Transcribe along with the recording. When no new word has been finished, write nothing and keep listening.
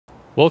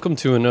Welcome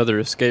to another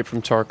Escape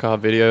from Tarkov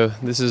video.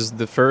 This is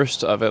the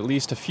first of at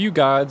least a few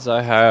guides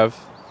I have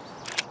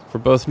for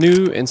both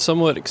new and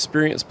somewhat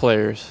experienced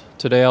players.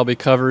 Today I'll be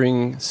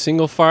covering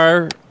single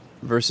fire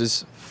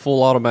versus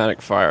full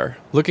automatic fire,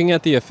 looking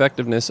at the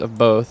effectiveness of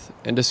both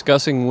and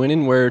discussing when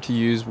and where to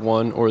use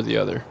one or the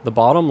other. The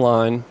bottom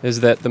line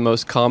is that the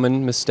most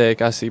common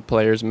mistake I see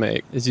players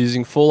make is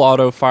using full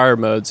auto fire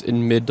modes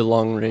in mid to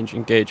long range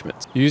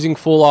engagements. Using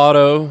full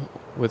auto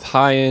with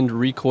high-end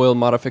recoil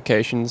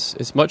modifications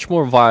is much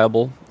more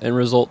viable and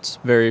results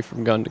vary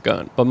from gun to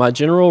gun. But my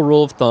general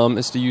rule of thumb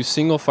is to use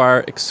single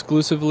fire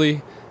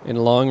exclusively in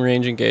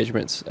long-range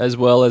engagements as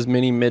well as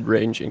many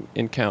mid-range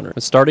encounters.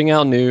 When starting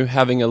out new,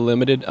 having a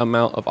limited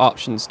amount of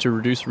options to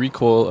reduce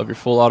recoil of your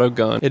full auto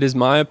gun, it is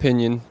my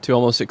opinion to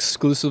almost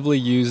exclusively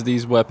use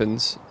these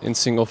weapons in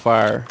single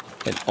fire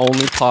and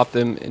only pop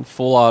them in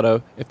full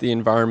auto if the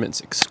environment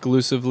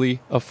exclusively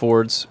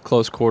affords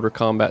close quarter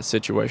combat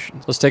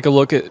situations. Let's take a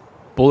look at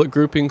bullet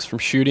groupings from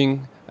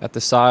shooting at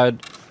the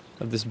side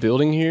of this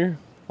building here.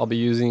 I'll be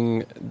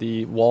using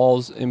the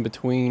walls in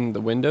between the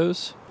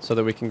windows so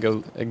that we can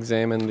go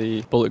examine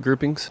the bullet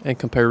groupings and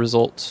compare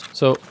results.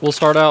 So we'll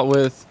start out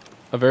with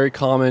a very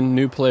common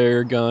new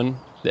player gun,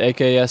 the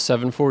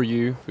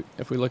AKS-74U.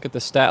 If we look at the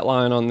stat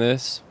line on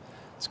this,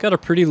 it's got a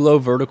pretty low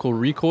vertical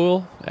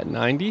recoil at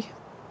 90,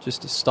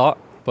 just a stock,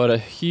 but a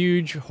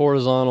huge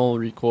horizontal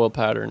recoil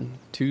pattern,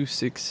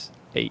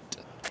 268.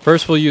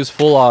 First we'll use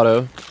full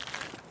auto,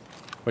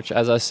 which,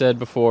 as I said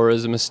before,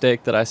 is a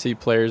mistake that I see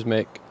players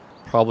make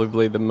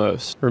probably the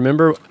most.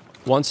 Remember,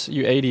 once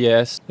you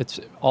ADS, it's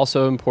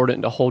also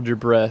important to hold your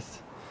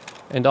breath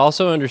and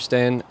also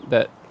understand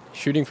that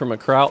shooting from a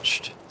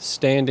crouched,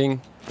 standing,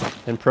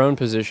 and prone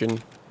position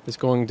is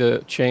going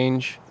to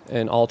change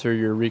and alter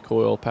your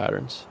recoil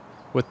patterns.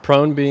 With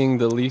prone being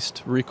the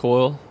least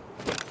recoil,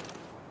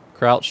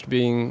 crouched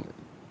being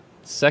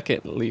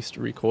second least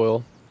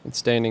recoil, and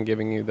standing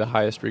giving you the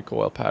highest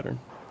recoil pattern,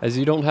 as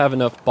you don't have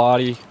enough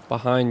body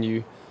behind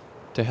you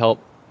to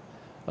help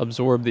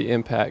absorb the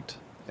impact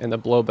and the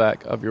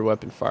blowback of your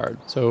weapon fired.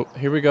 So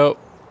here we go.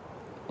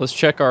 Let's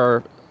check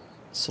our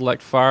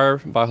select fire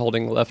by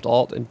holding left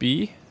alt and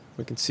B.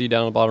 We can see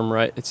down the bottom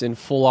right it's in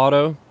full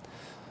auto.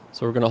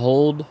 So we're going to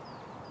hold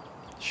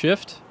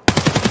shift.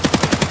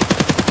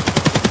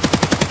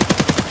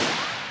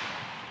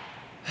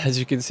 As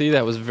you can see,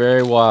 that was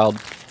very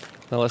wild.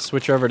 Now let's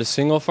switch over to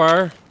single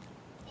fire.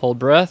 Hold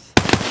breath.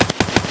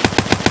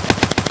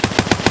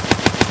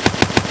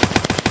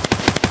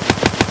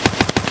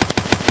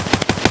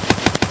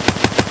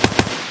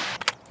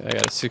 I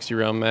got a 60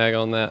 round mag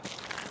on that,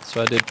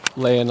 so I did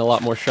lay in a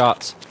lot more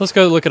shots. Let's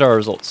go look at our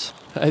results.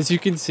 As you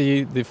can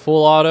see, the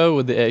full auto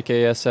with the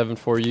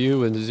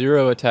AKS-74U with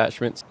 0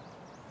 attachments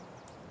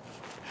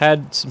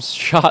had some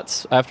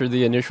shots after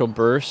the initial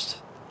burst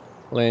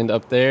land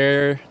up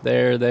there,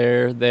 there.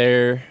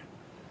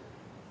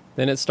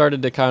 Then it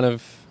started to kind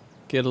of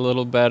get a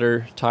little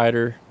better,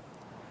 tighter.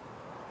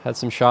 Had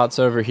some shots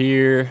over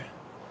here,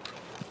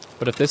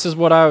 but if this is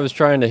what I was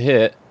trying to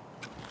hit,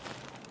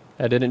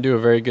 I didn't do a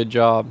very good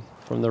job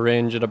from the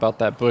range at about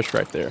that bush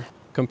right there.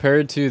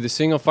 Compared to the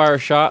single fire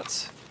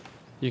shots,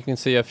 you can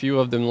see a few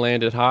of them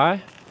landed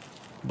high,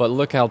 but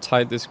look how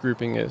tight this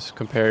grouping is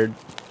compared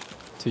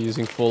to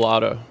using full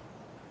auto.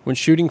 When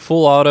shooting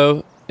full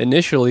auto,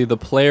 initially the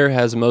player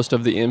has most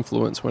of the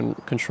influence when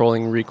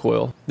controlling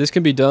recoil. This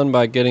can be done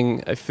by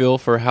getting a feel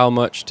for how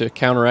much to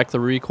counteract the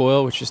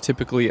recoil, which is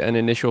typically an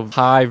initial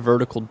high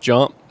vertical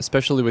jump,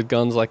 especially with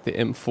guns like the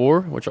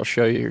M4, which I'll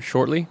show you here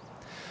shortly.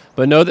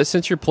 But know that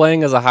since you're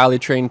playing as a highly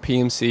trained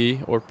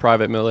PMC or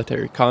private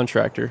military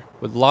contractor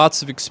with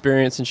lots of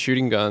experience in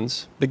shooting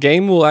guns, the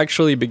game will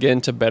actually begin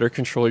to better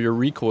control your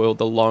recoil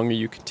the longer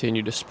you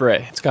continue to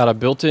spray. It's got a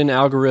built-in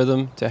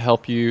algorithm to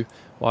help you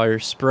while you're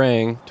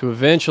spraying to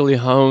eventually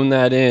hone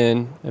that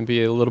in and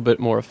be a little bit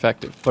more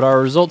effective. But our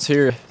results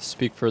here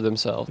speak for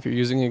themselves. If you're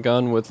using a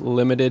gun with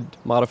limited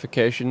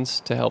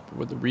modifications to help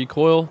with the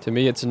recoil, to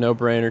me it's a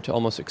no-brainer to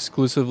almost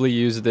exclusively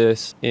use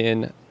this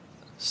in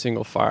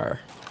single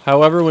fire.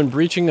 However, when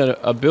breaching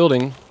a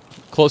building,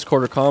 close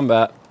quarter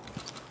combat,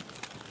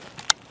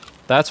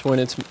 that's when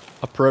it's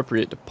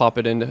appropriate to pop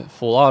it into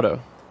full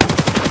auto.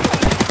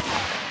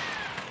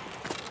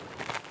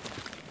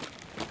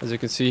 As you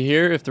can see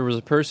here, if there was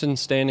a person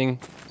standing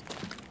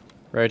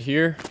right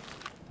here,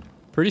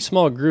 pretty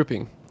small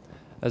grouping,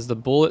 as the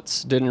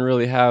bullets didn't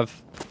really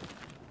have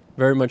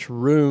very much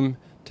room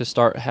to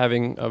start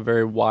having a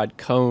very wide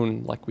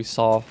cone like we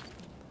saw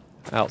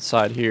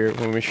outside here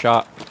when we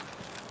shot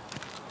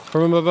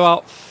from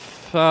about,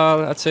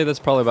 I'd say that's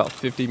probably about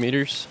 50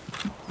 meters.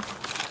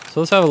 So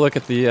let's have a look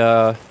at the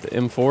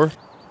M4.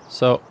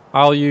 So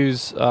I'll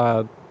use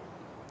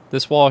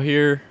this wall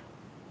here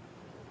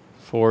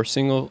for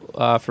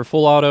for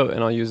full auto,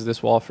 and I'll use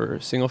this wall for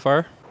single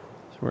fire.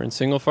 So we're in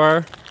single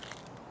fire.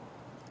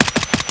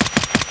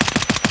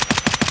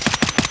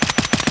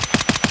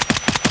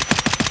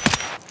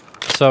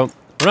 So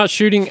we're not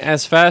shooting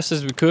as fast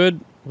as we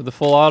could with the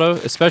full auto,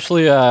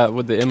 especially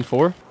with the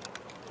M4.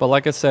 But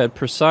like I said,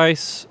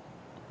 precise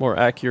more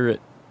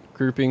accurate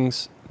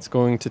groupings, it's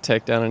going to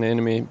take down an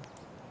enemy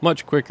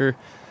much quicker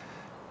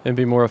and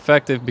be more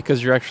effective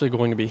because you're actually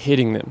going to be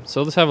hitting them.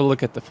 So let's have a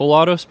look at the full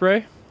auto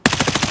spray.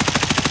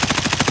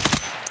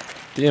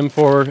 The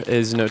M4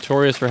 is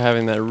notorious for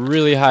having that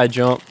really high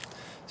jump,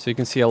 so you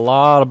can see a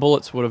lot of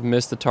bullets would have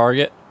missed the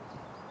target.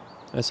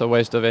 That's a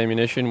waste of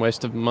ammunition,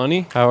 waste of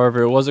money.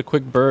 However, it was a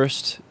quick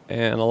burst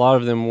and a lot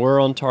of them were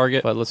on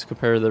target, but let's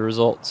compare the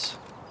results.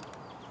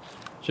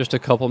 Just a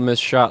couple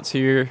missed shots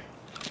here.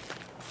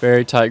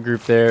 Very tight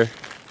group there.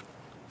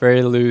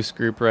 Very loose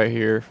group right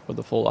here with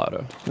the full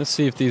auto. Let's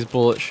see if these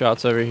bullet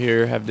shots over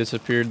here have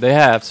disappeared. They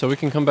have, so we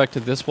can come back to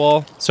this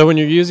wall. So when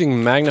you're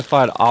using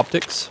magnified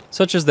optics,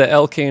 such as the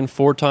LKN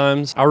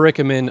 4x, I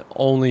recommend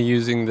only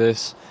using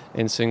this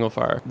in single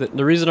fire.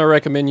 The reason I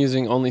recommend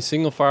using only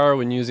single fire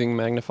when using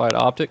magnified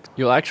optics,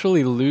 you'll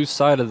actually lose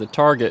sight of the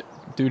target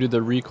due to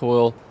the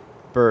recoil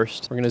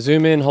burst. We're gonna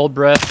zoom in, hold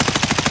breath.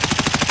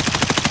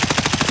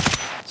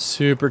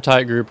 Super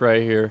tight group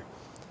right here.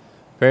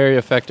 Very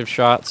effective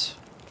shots.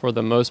 For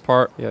the most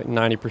part, yeah, like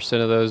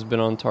 90% of those have been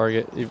on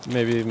target,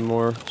 maybe even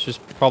more. It's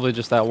just probably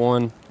just that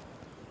one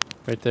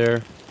right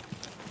there.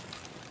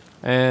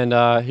 And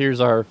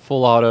here's our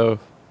full auto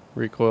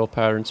recoil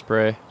pattern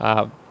spray.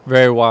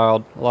 Very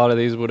wild. A lot of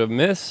these would have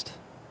missed.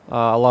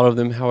 A lot of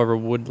them, however,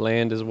 would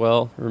land as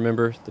well.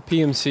 Remember, the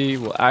PMC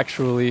will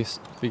actually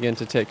begin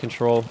to take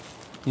control.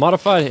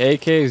 Modified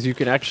AKs, you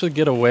can actually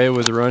get away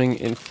with running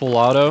in full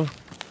auto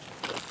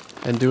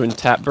and doing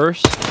tap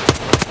bursts.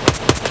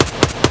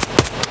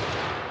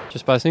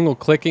 Just by single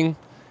clicking,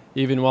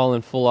 even while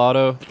in full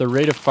auto, the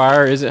rate of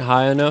fire isn't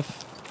high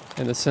enough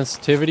and the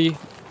sensitivity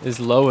is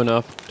low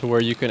enough to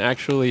where you can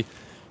actually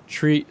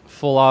treat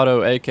full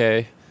auto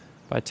AK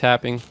by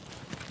tapping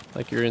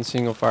like you're in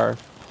single fire.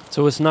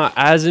 So it's not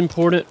as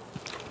important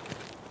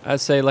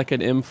as, say, like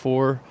an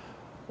M4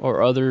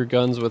 or other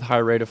guns with high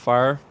rate of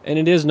fire. And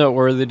it is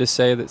noteworthy to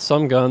say that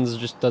some guns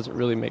just doesn't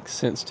really make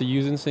sense to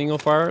use in single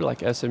fire, like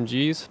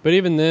SMGs. But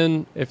even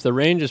then, if the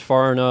range is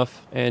far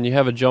enough and you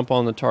have a jump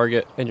on the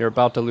target and you're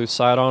about to lose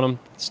sight on them,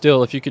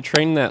 still, if you could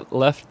train that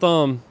left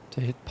thumb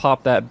to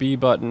pop that B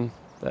button,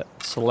 that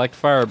select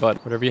fire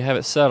button, whatever you have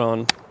it set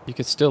on, you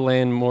could still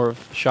land more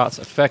shots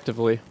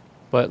effectively.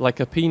 But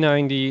like a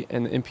P90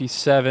 and the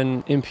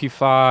MP7,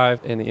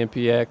 MP5, and the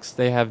MPX,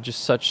 they have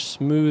just such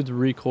smooth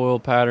recoil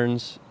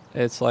patterns.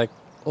 It's like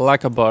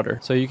a butter.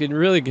 So you can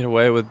really get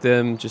away with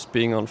them just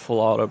being on full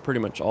auto pretty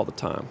much all the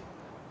time.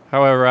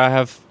 However, I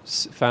have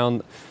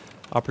found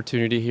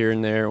opportunity here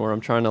and there where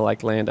I'm trying to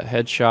like land a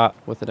headshot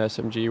with an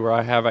SMG where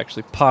I have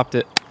actually popped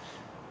it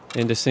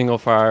into single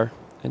fire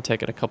and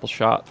taken a couple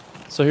shots.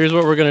 So here's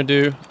what we're going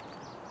to do.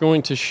 We're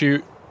going to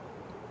shoot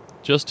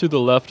just to the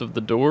left of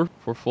the door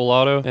for full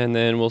auto, and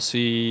then we'll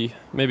see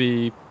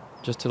maybe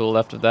just to the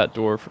left of that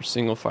door for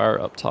single fire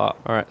up top.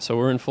 All right, so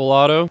we're in full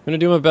auto. I'm gonna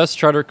do my best to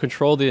try to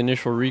control the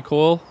initial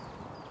recoil.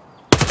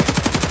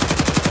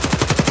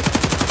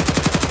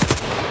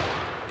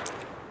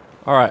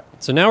 All right,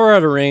 so now we're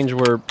at a range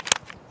where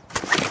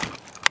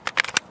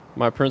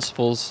my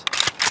principles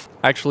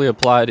actually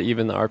apply to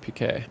even the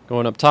RPK.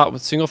 Going up top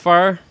with single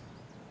fire.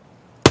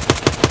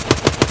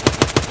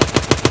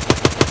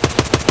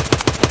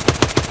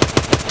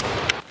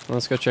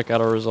 Let's go check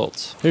out our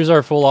results. Here's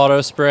our full auto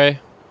spray.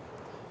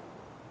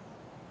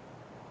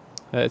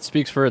 It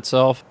speaks for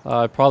itself.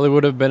 I probably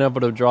would have been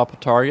able to drop a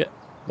target,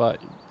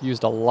 but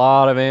used a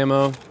lot of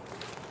ammo.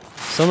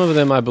 Some of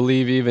them, I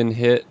believe, even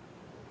hit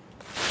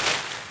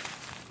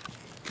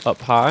up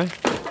high,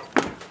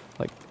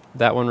 like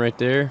that one right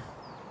there.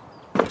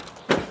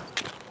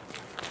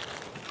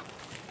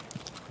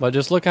 But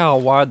just look how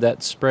wide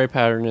that spray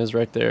pattern is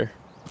right there.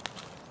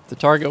 If the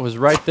target was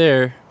right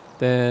there,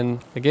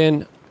 then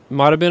again,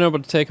 might have been able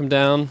to take him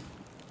down.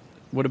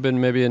 Would have been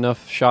maybe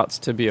enough shots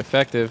to be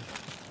effective.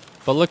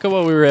 But look at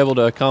what we were able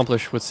to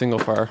accomplish with single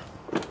fire.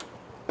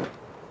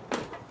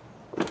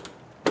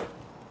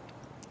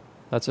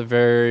 That's a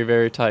very,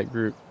 very tight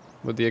group,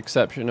 with the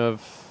exception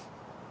of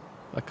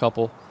a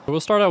couple.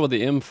 We'll start out with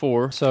the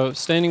M4. So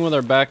standing with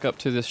our back up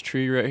to this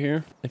tree right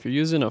here, if you're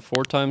using a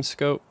 4x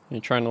scope and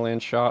you're trying to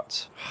land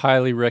shots,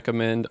 highly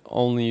recommend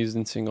only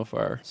using single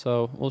fire.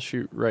 So we'll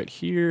shoot right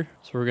here.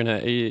 So we're going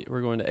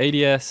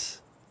to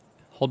ADS,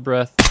 hold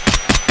breath.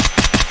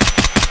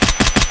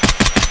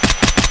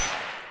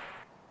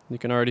 You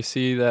can already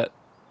see that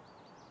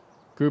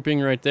grouping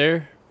right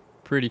there,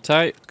 pretty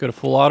tight. Go to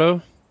full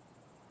auto.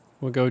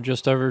 We'll go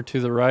just over to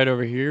the right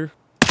over here.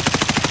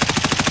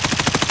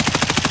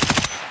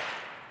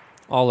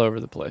 All over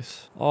the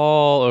place.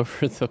 All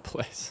over the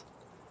place.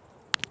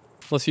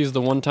 Let's use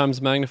the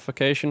 1x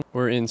magnification.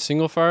 We're in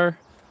single fire.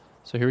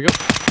 So here we go.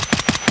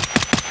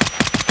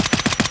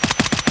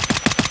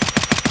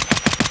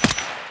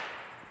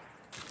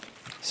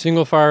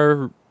 Single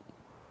fire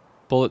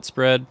bullet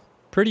spread.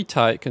 Pretty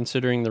tight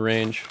considering the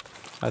range.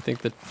 I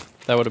think that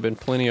would have been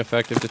plenty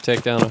effective to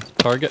take down a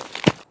target.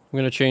 I'm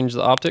going to change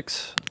the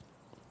optics.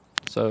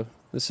 So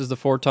This is the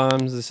 4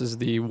 times. This is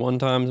the 1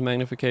 times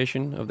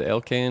magnification of the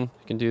LCAN.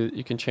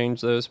 You can change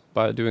those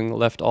by doing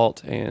left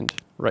alt and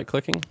right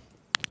clicking.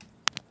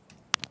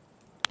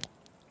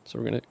 So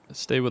we're gonna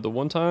stay with the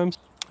 1 times,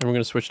 and we're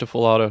gonna switch to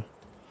full auto.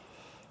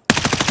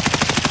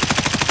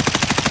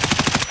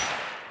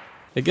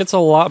 It gets a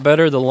lot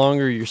better the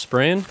longer you're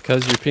spraying,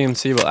 because your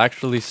PMC will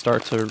actually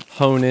start to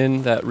hone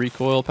in that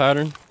recoil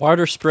pattern.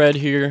 Wider spread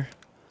here,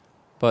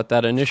 but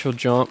that initial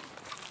jump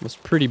was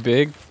pretty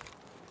big,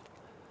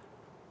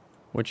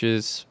 which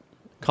is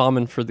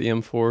common for the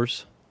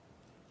M4s.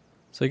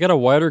 So you got a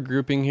wider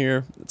grouping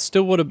here. It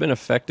still would have been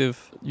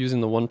effective using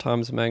the 1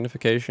 times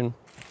magnification,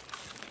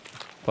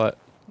 but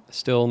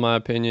still, in my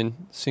opinion,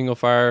 single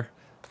fire,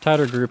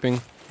 tighter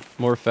grouping,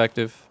 more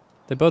effective.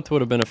 They both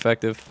would have been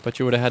effective, but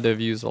you would have had to have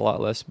used a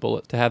lot less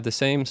bullet to have the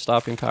same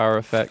stopping power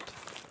effect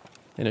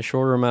in a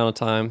shorter amount of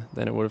time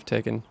than it would have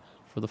taken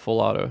for the full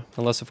auto.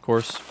 Unless, of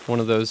course, one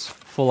of those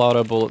full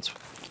auto bullets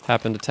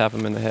happened to tap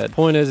him in the head.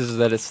 Point is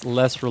that it's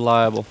less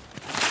reliable.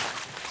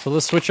 So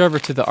let's switch over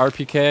to the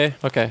RPK.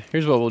 Okay,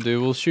 here's what we'll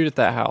do. We'll shoot at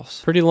that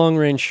house. Pretty long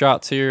range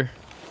shots here.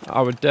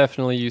 I would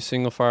definitely use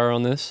single fire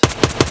on this.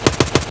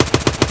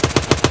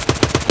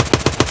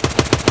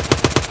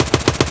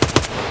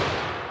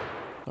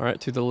 All right,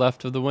 to the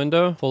left of the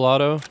window, full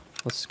auto.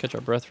 Let's catch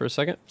our breath for a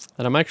second.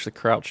 And I'm actually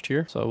crouched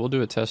here, so we'll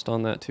do a test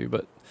on that too.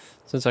 But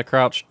since I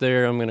crouched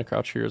there, I'm gonna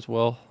crouch here as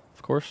well,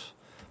 of course.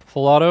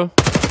 Full auto.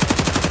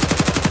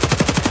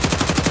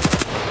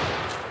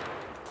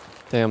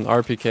 Damn, the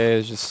RPK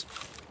is just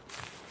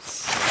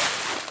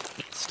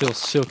still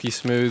silky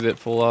smooth at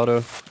full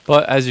auto.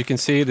 But as you can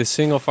see, the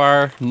single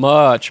fire,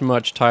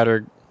 much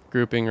tighter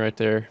grouping right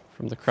there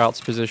from the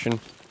crouch position.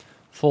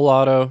 Full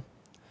auto,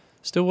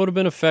 still would have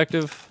been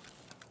effective,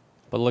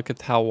 but look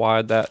at how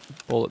wide that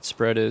bullet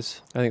spread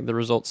is. I think the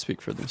results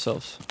speak for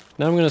themselves.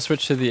 Now I'm gonna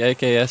switch to the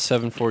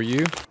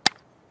AKS-74U.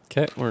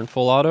 Okay, we're in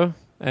full auto,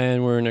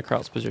 and we're in a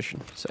crouch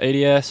position. So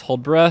ADS,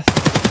 hold breath.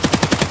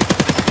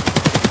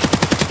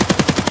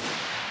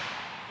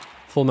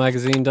 Full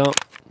magazine dump.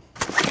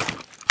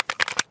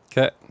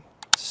 Okay,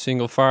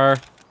 single fire,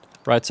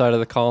 right side of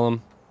the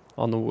column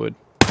on the wood.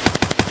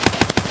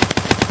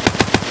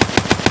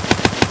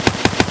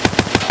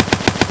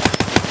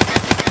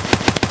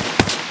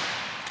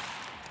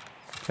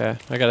 Okay,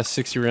 I got a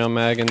 60 round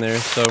mag in there,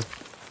 so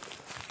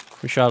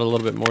we shot a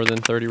little bit more than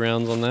 30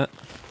 rounds on that.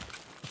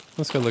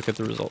 Let's go look at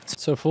the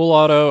results. So full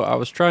auto, I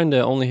was trying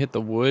to only hit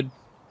the wood.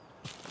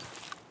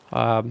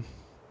 As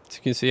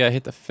you can see, I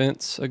hit the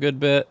fence a good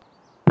bit.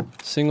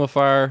 Single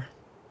fire,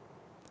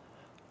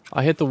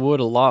 I hit the wood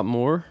a lot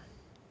more.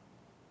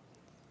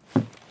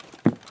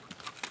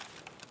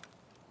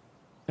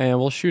 And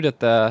we'll shoot at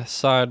the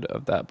side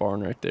of that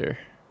barn right there.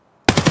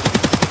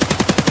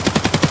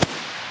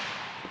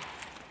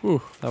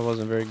 Whew, that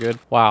wasn't very good.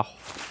 Wow. I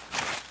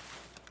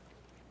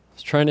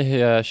was trying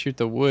to shoot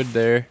the wood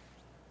there,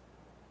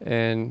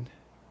 and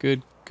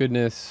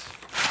goodness,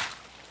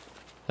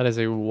 that is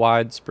a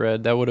wide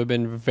spread. That would have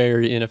been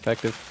very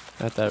ineffective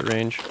at that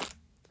range.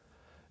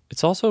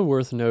 It's also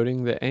worth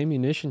noting that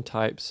ammunition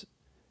types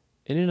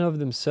in and of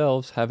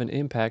themselves have an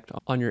impact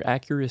on your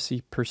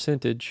accuracy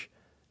percentage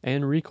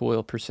and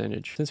recoil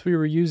percentage. Since we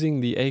were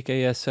using the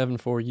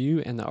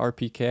AKS-74U and the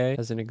RPK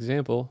as an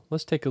example,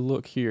 let's take a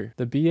look here.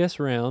 The BS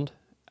round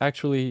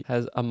actually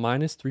has a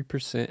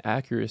 -3%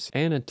 accuracy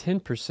and a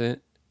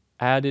 10%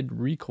 added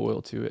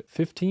recoil to it.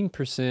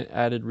 15%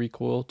 added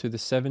recoil to the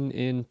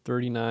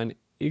 7N39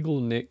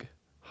 Eagle Nick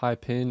high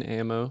pin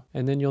ammo.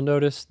 And then you'll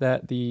notice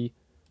that the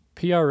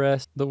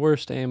PRS, the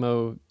worst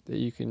ammo that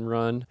you can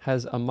run,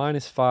 has a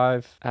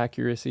 -5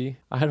 accuracy.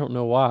 I don't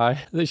know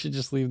why. They should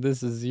just leave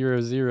this as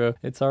 0-0.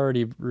 It's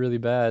already really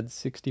bad.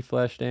 60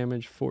 flash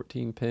damage,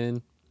 14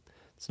 pin.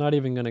 It's not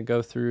even going to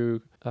go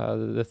through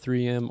the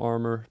 3M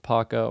armor,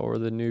 PACA, or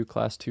the new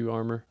Class 2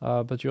 armor.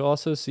 But you'll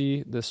also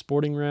see the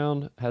sporting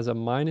round has a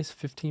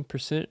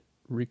 -15%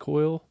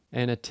 recoil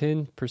and a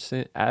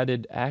 10%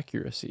 added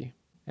accuracy.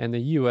 And the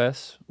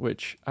US,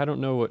 which I don't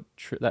know what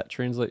that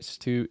translates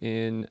to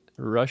in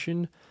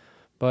Russian,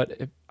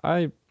 but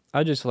I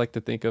just like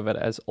to think of it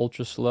as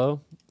ultra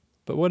slow.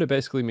 But what it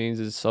basically means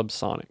is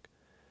subsonic,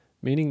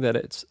 meaning that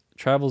it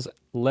travels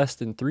less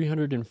than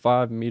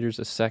 305 meters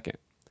a second.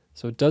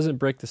 So it doesn't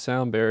break the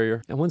sound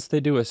barrier. And once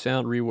they do a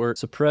sound rework,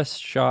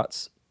 suppressed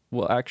shots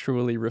will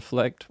actually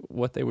reflect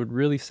what they would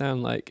really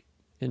sound like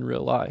in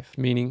real life,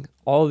 meaning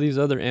all of these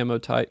other ammo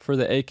type for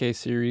the AK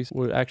series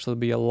would actually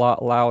be a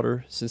lot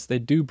louder, since they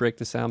do break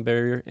the sound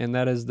barrier, and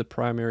that is the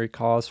primary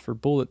cause for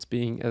bullets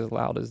being as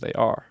loud as they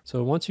are.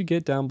 So once you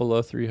get down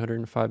below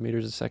 305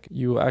 meters a second,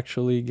 you will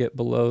actually get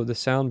below the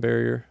sound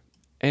barrier,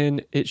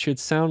 and it should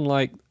sound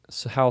like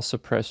how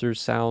suppressors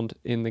sound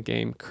in the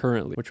game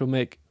currently, which will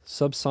make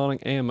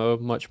subsonic ammo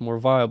much more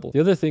viable. The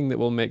other thing that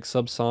will make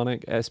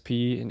subsonic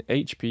SP and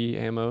HP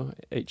ammo,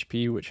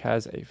 HP which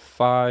has a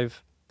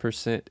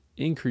 5%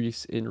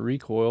 increase in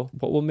recoil,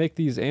 what will make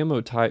these ammo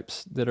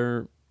types that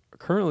are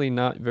currently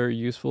not very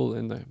useful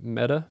in the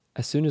meta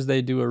as soon as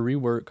they do a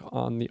rework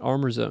on the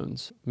armor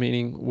zones,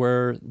 meaning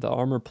where the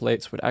armor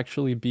plates would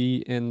actually be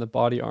in the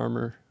body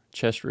armor,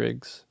 chest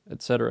rigs,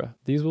 etc.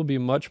 These will be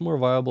much more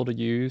viable to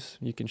use.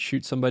 You can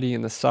shoot somebody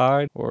in the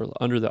side or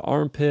under the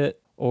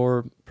armpit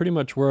or pretty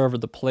much wherever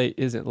the plate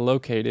isn't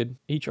located.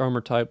 Each armor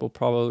type will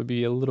probably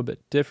be a little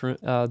bit different.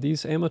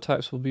 These ammo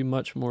types will be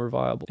much more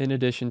viable, in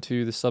addition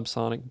to the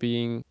subsonic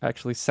being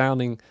actually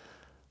sounding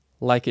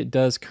like it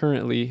does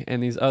currently,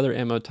 and these other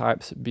ammo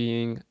types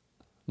being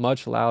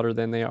much louder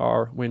than they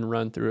are when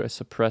run through a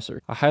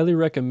suppressor. I highly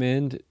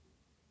recommend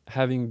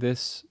having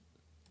this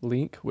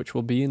link, which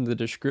will be in the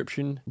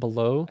description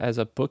below, as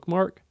a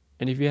bookmark.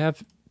 And if you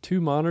have two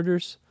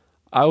monitors,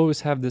 I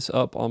always have this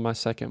up on my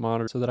second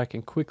monitor so that I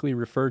can quickly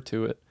refer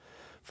to it.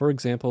 For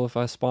example, if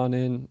I spawn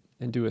in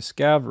and do a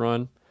scav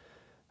run,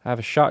 I have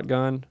a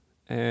shotgun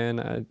and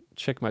I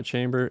check my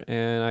chamber,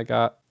 and I've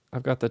got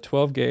the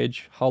 12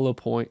 gauge hollow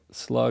point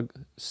slug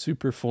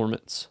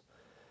Superformance,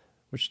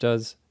 which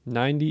does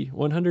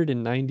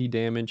 190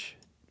 damage,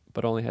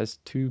 but only has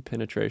 2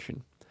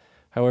 penetration.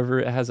 However,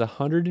 it has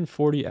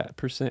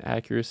 140%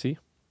 accuracy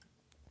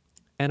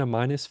and a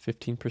minus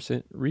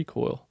 15%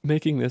 recoil,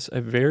 making this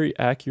a very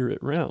accurate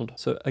round.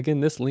 So again,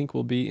 this link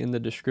will be in the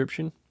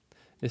description.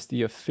 It's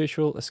the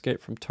official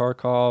Escape from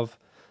Tarkov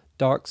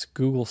docs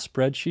Google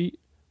spreadsheet,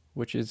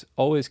 which is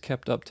always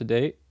kept up to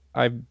date.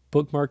 I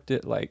bookmarked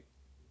it like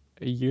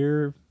a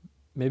year,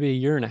 maybe a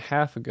year and a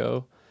half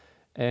ago,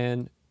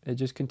 and it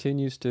just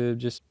continues to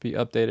just be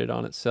updated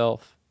on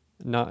itself,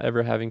 not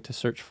ever having to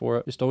search for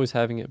it, just always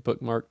having it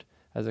bookmarked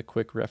as a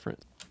quick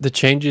reference. The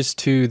changes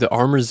to the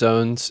armor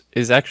zones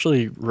is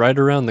actually right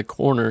around the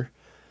corner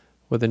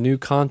with a new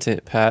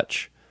content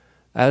patch,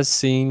 as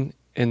seen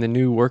in the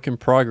new work in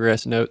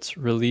progress notes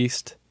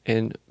released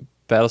in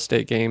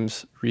Battlestate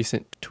Games'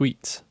 recent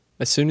tweets,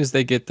 as soon as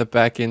they get the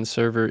backend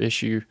server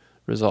issue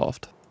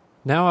resolved.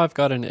 Now I've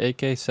got an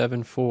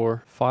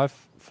AK-74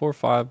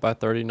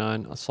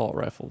 545x39 assault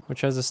rifle,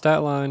 which has a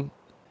stat line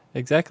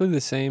exactly the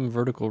same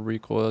vertical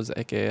recoil as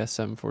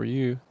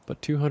AKS-74U,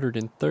 but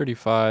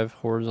 235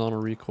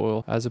 horizontal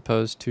recoil as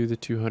opposed to the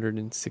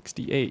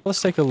 268.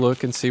 Let's take a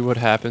look and see what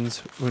happens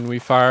when we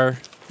fire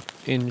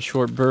in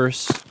short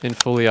bursts in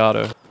fully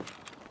auto.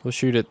 We'll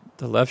shoot at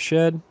the left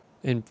shed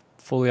in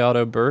fully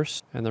auto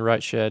burst and the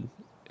right shed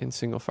in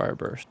single fire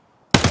burst.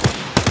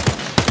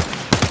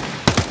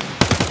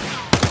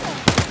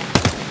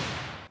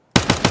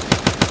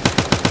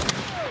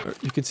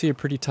 You can see a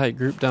pretty tight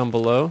group down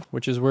below,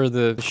 which is where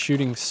the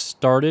shooting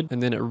started,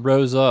 and then it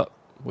rose up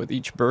with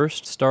each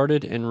burst.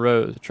 Started and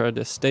rose. It tried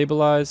to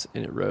stabilize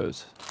and it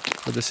rose.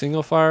 With the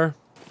single fire,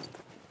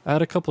 I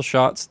had a couple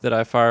shots that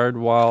I fired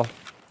while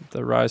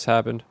the rise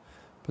happened,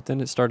 but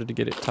then it started to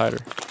get it tighter.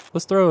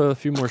 Let's throw a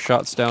few more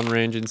shots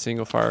downrange in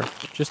single fire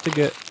just to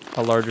get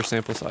a larger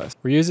sample size.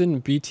 We're using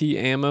BT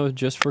ammo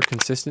just for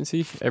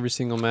consistency. Every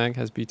single mag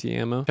has BT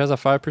ammo. It has a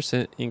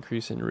 5%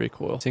 increase in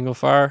recoil. Single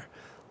fire.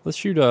 Let's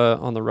shoot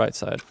on the right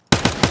side.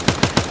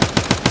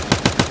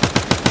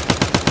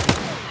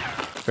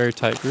 Very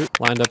tight group.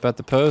 Lined up at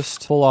the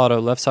post. Full auto,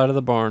 left side of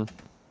the barn.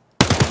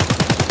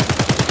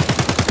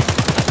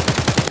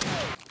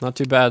 Not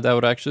too bad. That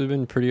would actually have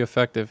been pretty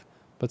effective.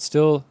 But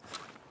still,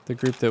 the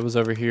group that was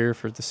over here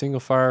for the single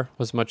fire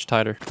was much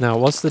tighter. Now,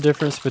 what's the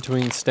difference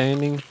between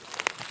standing,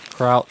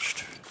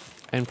 crouched,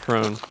 and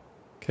prone?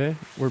 Okay,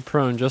 we're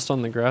prone just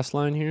on the grass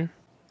line here.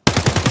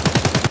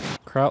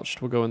 Crouched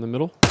will go in the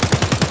middle.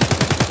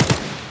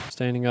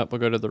 Standing up, we'll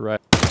go to the right.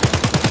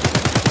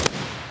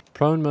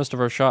 Prone, most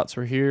of our shots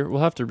were here. We'll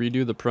have to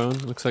redo the prone.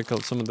 Looks like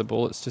some of the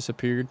bullets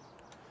disappeared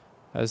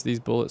as these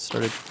bullets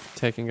started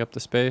taking up the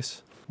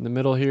space. In the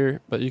middle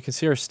here, but you can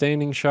see our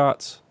standing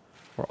shots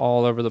were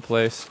all over the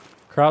place.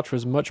 Crouch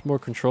was much more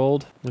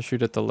controlled. We'll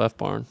shoot at the left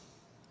barn.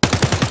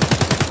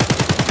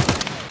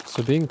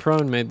 So being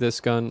prone made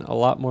this gun a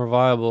lot more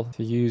viable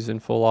to use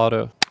in full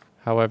auto.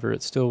 However,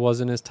 it still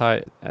wasn't as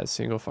tight as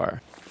single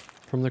fire.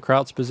 From the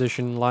crouch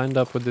position, lined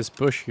up with this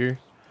bush here,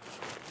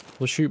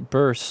 we'll shoot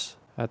bursts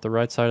at the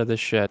right side of this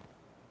shed.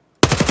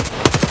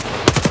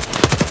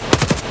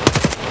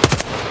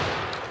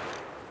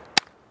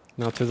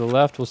 Now to the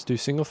left, we'll do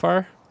single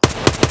fire.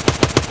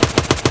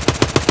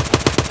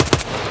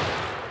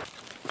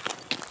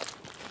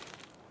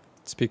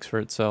 It speaks for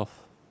itself.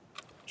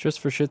 Just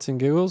for shits and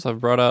giggles,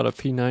 I've brought out a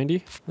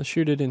P90. Let's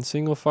shoot it in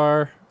single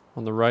fire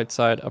on the right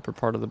side, upper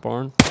part of the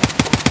barn.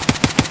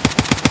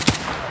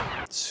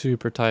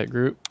 Super tight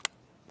group.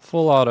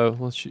 Full auto,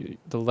 let's shoot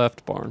the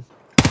left barn.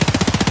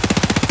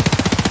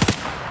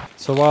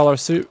 So while our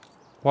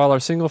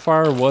single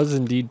fire was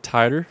indeed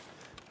tighter,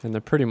 and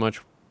there pretty much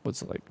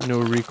was like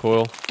no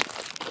recoil,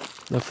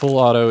 the full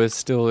auto is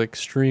still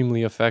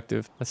extremely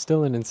effective. It's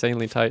still an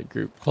insanely tight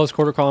group. Close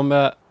quarter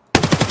combat,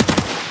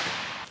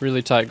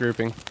 really tight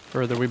grouping.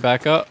 Further we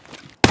back up,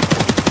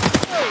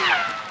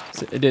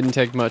 it didn't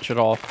take much at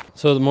all.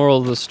 So the moral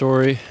of the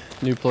story,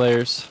 new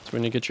players, is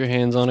when you get your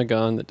hands on a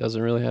gun that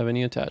doesn't really have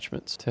any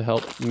attachments, to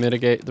help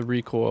mitigate the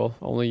recoil,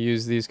 only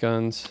use these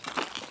guns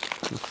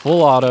in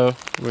full auto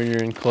when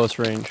you're in close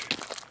range.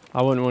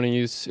 I wouldn't want to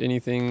use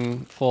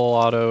anything full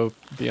auto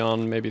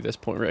beyond maybe this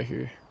point right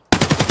here.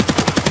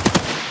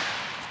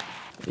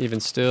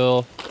 Even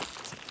still,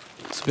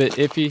 it's a bit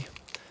iffy.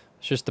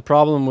 It's just the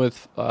problem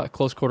with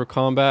close quarter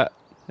combat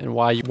and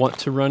why you want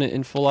to run it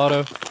in full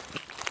auto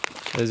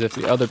is if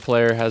the other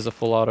player has a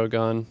full auto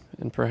gun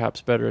and perhaps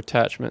better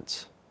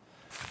attachments,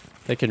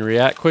 they can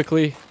react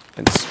quickly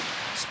and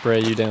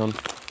spray you down.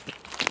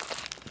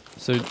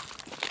 So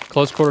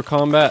close quarter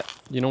combat,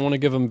 you don't want to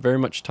give them very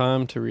much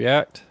time to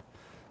react.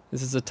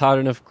 This is a tight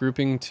enough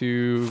grouping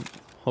to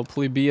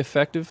hopefully be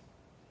effective.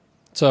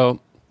 So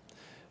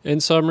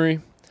in summary,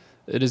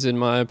 it is in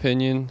my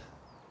opinion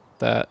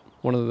that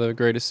one of the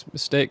greatest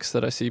mistakes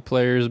that I see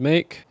players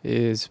make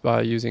is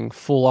by using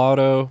full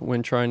auto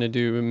when trying to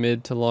do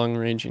mid to long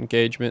range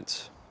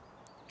engagements.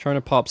 Trying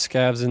to pop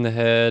scavs in the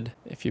head.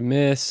 If you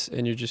miss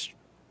and you're just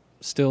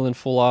still in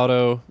full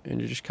auto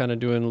and you're just kind of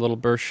doing little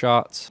burst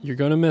shots, you're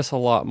going to miss a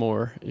lot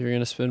more. You're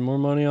going to spend more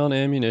money on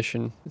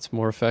ammunition. It's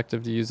more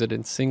effective to use it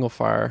in single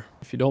fire.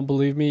 If you don't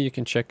believe me, you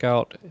can check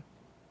out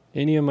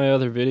any of my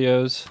other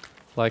videos,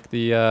 like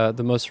the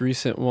most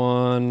recent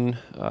one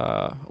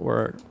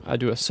where I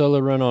do a solo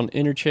run on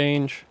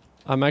interchange.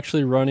 I'm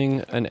actually running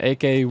an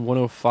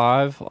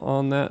AK-105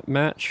 on that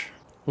match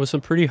with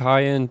some pretty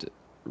high-end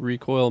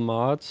recoil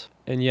mods,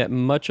 and yet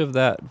much of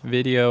that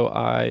video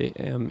I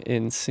am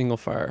in single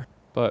fire.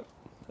 But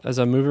as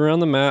I move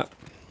around the map,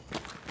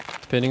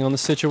 depending on the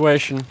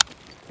situation,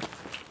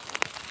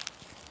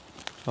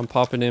 I'm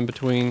popping in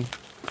between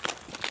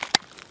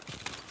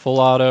full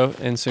auto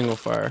and single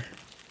fire.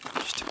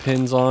 Just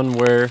depends on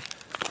where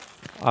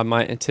I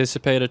might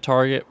anticipate a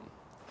target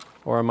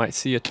or I might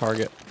see a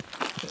target.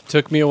 It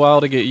took me a while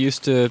to get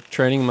used to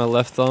training my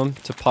left thumb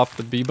to pop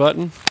the B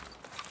button,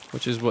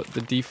 which is what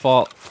the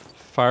default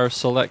fire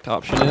select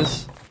option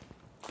is.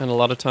 And a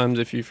lot of times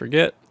if you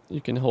forget,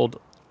 you can hold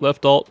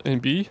left alt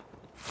and B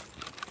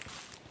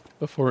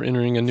before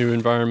entering a new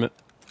environment.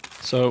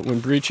 So when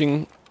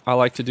breaching, I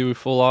like to do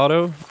full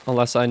auto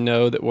unless I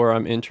know that where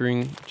I'm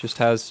entering just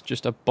has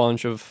just a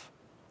bunch of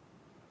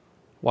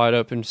wide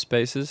open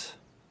spaces.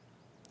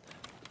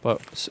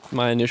 But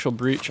my initial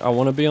breach, I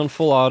want to be on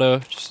full auto,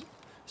 just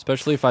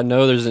especially if I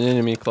know there's an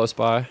enemy close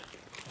by.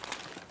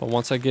 But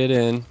once I get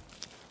in,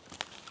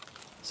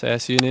 say I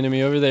see an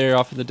enemy over there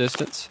off in the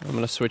distance, I'm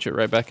going to switch it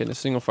right back into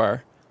single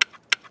fire.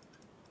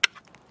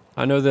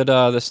 I know that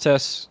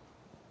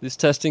this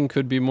testing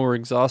could be more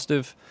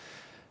exhaustive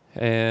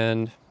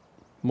and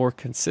more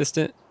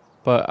consistent,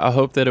 but I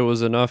hope that it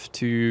was enough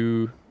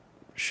to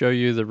show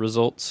you the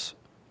results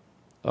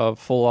of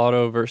full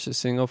auto versus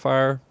single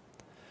fire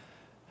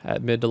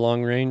at mid to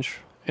long range.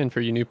 And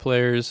for you new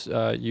players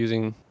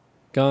using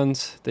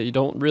guns that you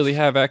don't really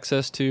have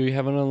access to, you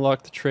haven't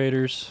unlocked the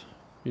traders,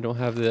 you don't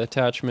have the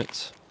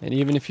attachments, and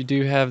even if you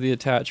do have the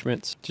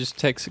attachments, it just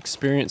takes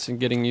experience in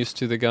getting used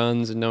to the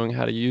guns and knowing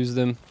how to use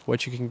them,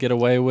 what you can get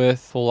away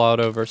with full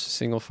auto versus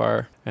single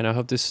fire. And I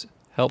hope this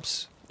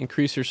helps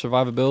increase your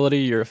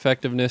survivability, your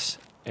effectiveness,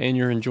 and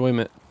your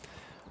enjoyment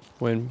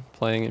when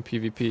playing in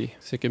PvP.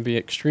 So it can be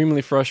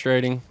extremely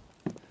frustrating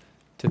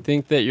to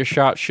think that your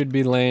shots should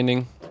be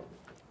landing,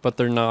 but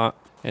they're not,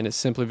 and it's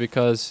simply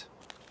because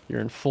you're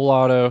in full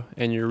auto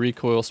and your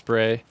recoil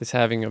spray is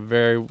having a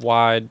very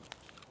wide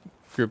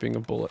grouping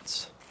of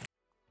bullets.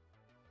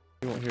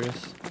 You won't hear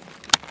us.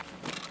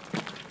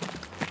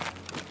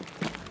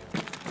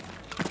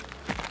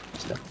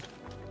 He's down.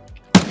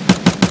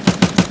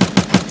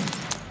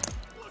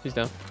 He's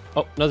down.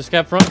 Oh, another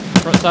scab front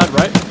side,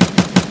 right.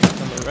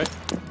 Down the right.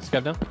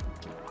 Scab down.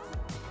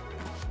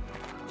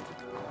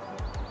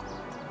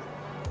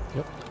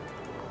 Yep.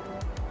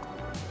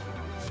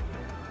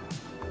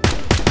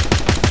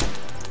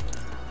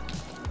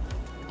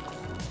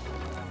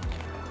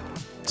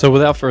 So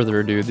without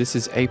further ado, this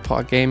is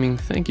APOC Gaming.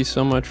 Thank you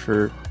so much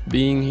for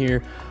being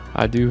here.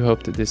 I do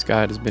hope that this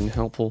guide has been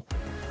helpful.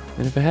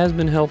 And if it has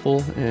been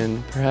helpful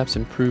and perhaps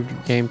improved your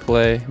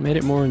gameplay, made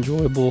it more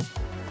enjoyable,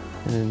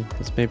 and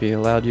it's maybe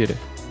allowed you to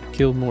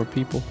kill more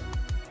people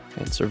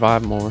and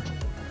survive more,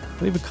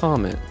 leave a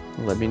comment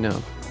and let me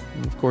know.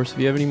 And of course, if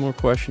you have any more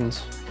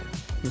questions,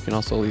 you can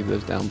also leave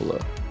those down below.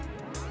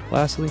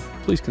 Lastly,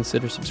 please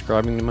consider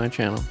subscribing to my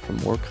channel for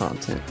more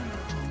content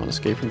on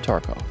Escape from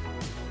Tarkov.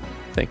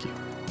 Thank you.